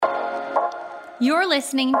You're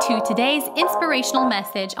listening to today's inspirational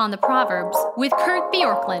message on the Proverbs with Kurt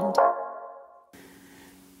Bjorklund.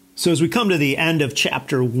 So as we come to the end of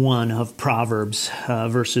chapter 1 of Proverbs,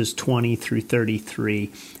 verses 20 through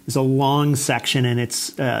 33, it's a long section, and it's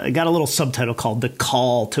got a little subtitle called The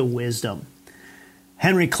Call to Wisdom.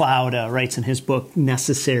 Henry Cloud writes in his book,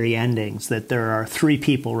 Necessary Endings, that there are 3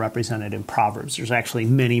 people represented in Proverbs. There's actually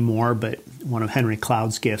many more, but one of Henry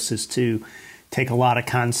Cloud's gifts is to take a lot of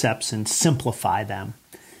concepts and simplify them.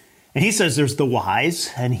 And he says there's the wise,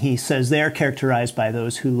 and he says they are characterized by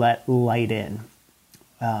those who let light in.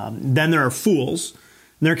 Then there are fools,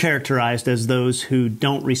 and they're characterized as those who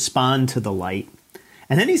don't respond to the light.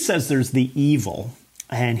 And then he says there's the evil,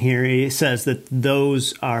 and here he says that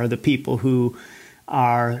those are the people who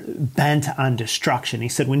are bent on destruction. He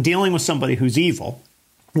said when dealing with somebody who's evil,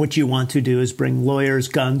 what you want to do is bring lawyers,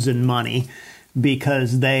 guns, and money,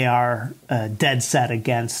 because they are dead set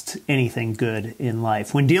against anything good in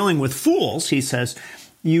life. When dealing with fools, he says,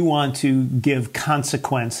 you want to give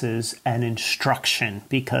consequences and instruction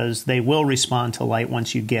because they will respond to light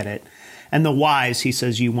once you get it. And the wise, he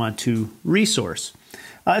says, you want to resource.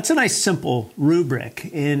 It's a nice simple rubric.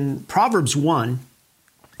 In Proverbs 1,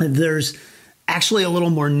 there's actually a little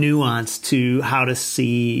more nuance to how to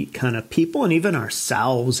see kind of people and even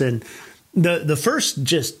ourselves. And the first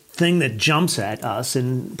just thing that jumps at us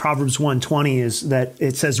in Proverbs 1:20 is that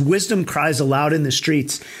it says, wisdom cries aloud in the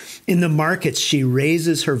streets. In the markets, she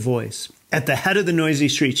raises her voice. At the head of the noisy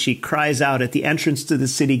street, she cries out. At the entrance to the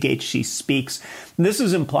city gate, she speaks. And this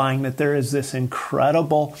is implying that there is this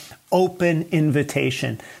incredible open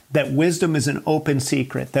invitation, that wisdom is an open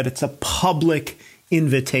secret, that it's a public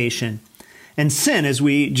invitation. And sin, as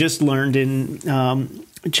we just learned in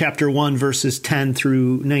chapter 1, verses 10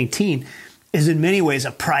 through 19, is in many ways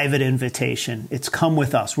a private invitation. It's come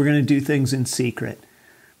with us. We're going to do things in secret.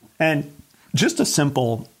 And just a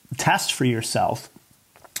simple test for yourself.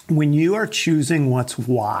 When you are choosing what's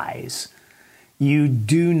wise, you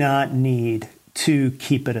do not need to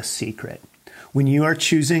keep it a secret. When you are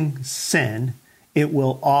choosing sin, it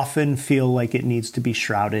will often feel like it needs to be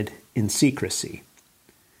shrouded in secrecy.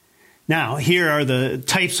 Now, here are the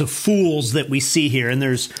types of fools that we see here. And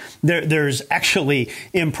there's actually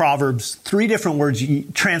in Proverbs 3 different words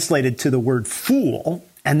translated to the word fool.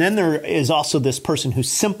 And then there is also this person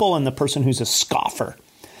who's simple and the person who's a scoffer.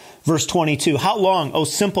 Verse 22, how long, O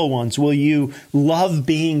simple ones, will you love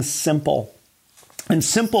being simple? And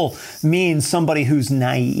simple means somebody who's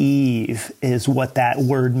naive is what that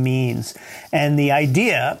word means. And the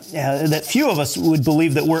idea that few of us would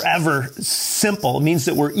believe that we're ever simple means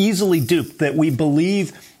that we're easily duped, that we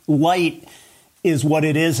believe light is what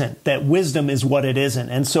it isn't, that wisdom is what it isn't.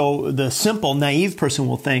 And so the simple, naive person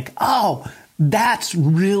will think, oh, that's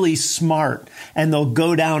really smart. And they'll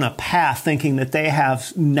go down a path thinking that they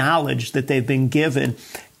have knowledge that they've been given,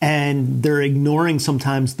 and they're ignoring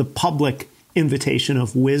sometimes the public invitation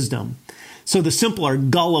of wisdom. So the simple are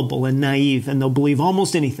gullible and naive, and they'll believe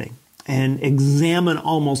almost anything and examine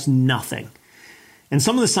almost nothing. And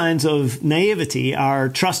some of the signs of naivety are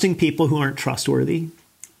trusting people who aren't trustworthy,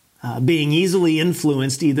 being easily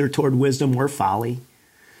influenced either toward wisdom or folly,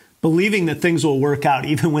 believing that things will work out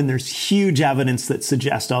even when there's huge evidence that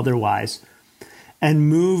suggests otherwise, and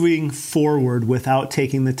moving forward without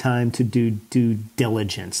taking the time to do due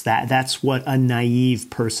diligence. That's what a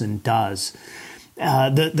naive person does.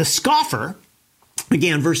 The scoffer,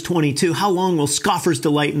 again, verse 22, how long will scoffers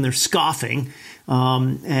delight in their scoffing?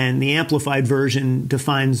 And the Amplified Version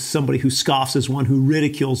defines somebody who scoffs as one who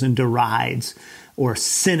ridicules and derides, or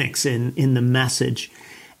cynics in the Message.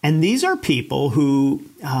 And these are people who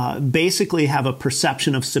basically have a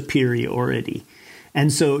perception of superiority.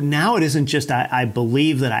 And so now it isn't just I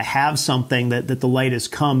believe that I have something, that the light has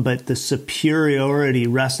come, but the superiority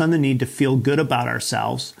rests on the need to feel good about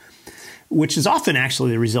ourselves, which is often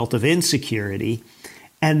actually the result of insecurity.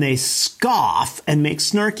 And they scoff and make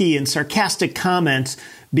snarky and sarcastic comments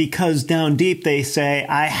because down deep they say,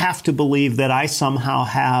 I have to believe that I somehow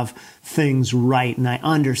have things right and I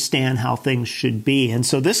understand how things should be. And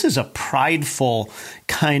so this is a prideful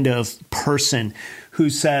kind of person who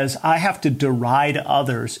says, I have to deride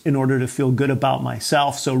others in order to feel good about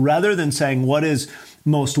myself. So rather than saying what is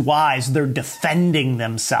most wise, they're defending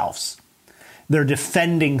themselves. They're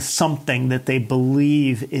defending something that they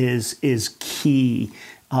believe is key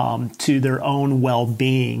to their own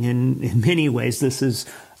well-being. And in many ways, this is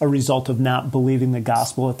a result of not believing the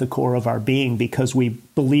gospel at the core of our being, because we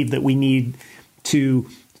believe that we need to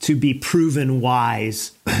be proven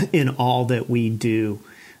wise in all that we do.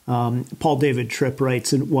 Paul David Tripp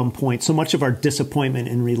writes at one point, so much of our disappointment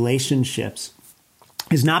in relationships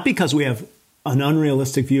is not because we have an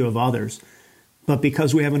unrealistic view of others, but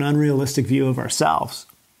because we have an unrealistic view of ourselves.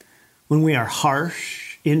 When we are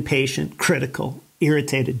harsh, impatient, critical,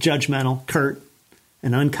 irritated, judgmental, curt,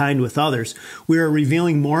 and unkind with others, we are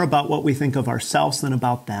revealing more about what we think of ourselves than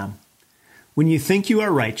about them. When you think you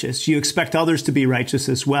are righteous, you expect others to be righteous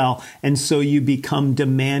as well, and so you become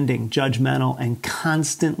demanding, judgmental, and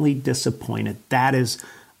constantly disappointed. That is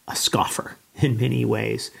a scoffer in many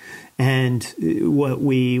ways. And what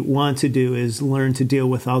we want to do is learn to deal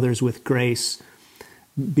with others with grace,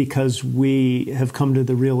 because we have come to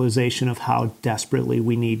the realization of how desperately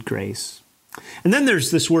we need grace. And then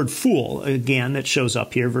there's this word fool, again, that shows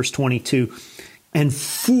up here, verse 22. And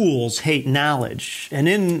fools hate knowledge. And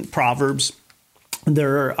in Proverbs,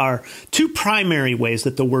 there are two primary ways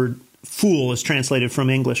that the word fool is translated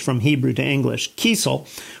from Hebrew to English. Kisel,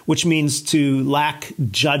 which means to lack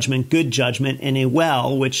judgment, good judgment, and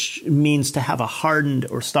ewel, which means to have a hardened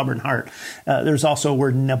or stubborn heart. There's also a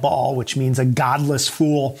word nabal, which means a godless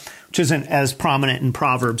fool, which isn't as prominent in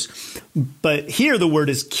Proverbs. But here the word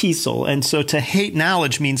is kisel, and so to hate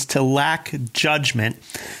knowledge means to lack judgment,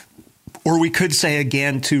 or we could say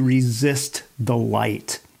again to resist the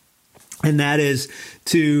light. And that is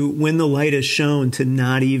to, when the light is shown, to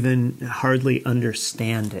not even hardly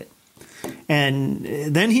understand it. And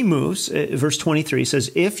then he moves, verse 23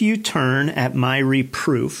 says, if you turn at my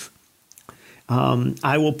reproof,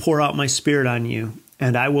 I will pour out my spirit on you,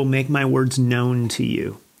 and I will make my words known to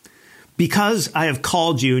you. Because I have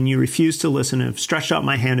called you and you refuse to listen, and have stretched out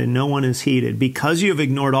my hand and no one is heeded, because you have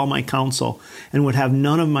ignored all my counsel and would have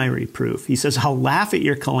none of my reproof. He says, I'll laugh at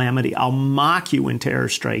your calamity. I'll mock you when terror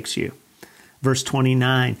strikes you. Verse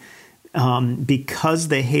 29, because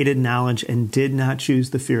they hated knowledge and did not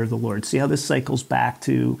choose the fear of the Lord. See how this cycles back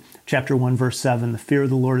to chapter 1, verse 7. The fear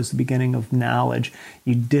of the Lord is the beginning of knowledge.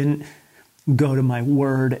 You didn't go to my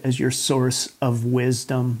word as your source of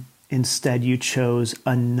wisdom. Instead, you chose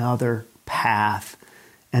another path.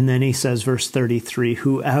 And then he says, verse 33,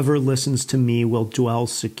 whoever listens to me will dwell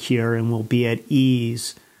secure and will be at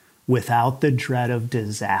ease without the dread of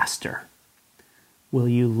disaster. Will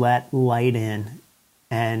you let light in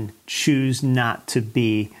and choose not to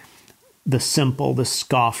be the simple, the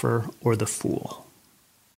scoffer, or the fool?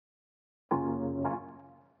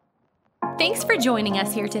 Thanks for joining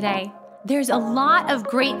us here today. There's a lot of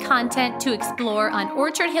great content to explore on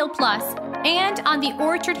Orchard Hill Plus and on the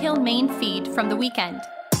Orchard Hill main feed from the weekend.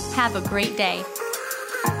 Have a great day.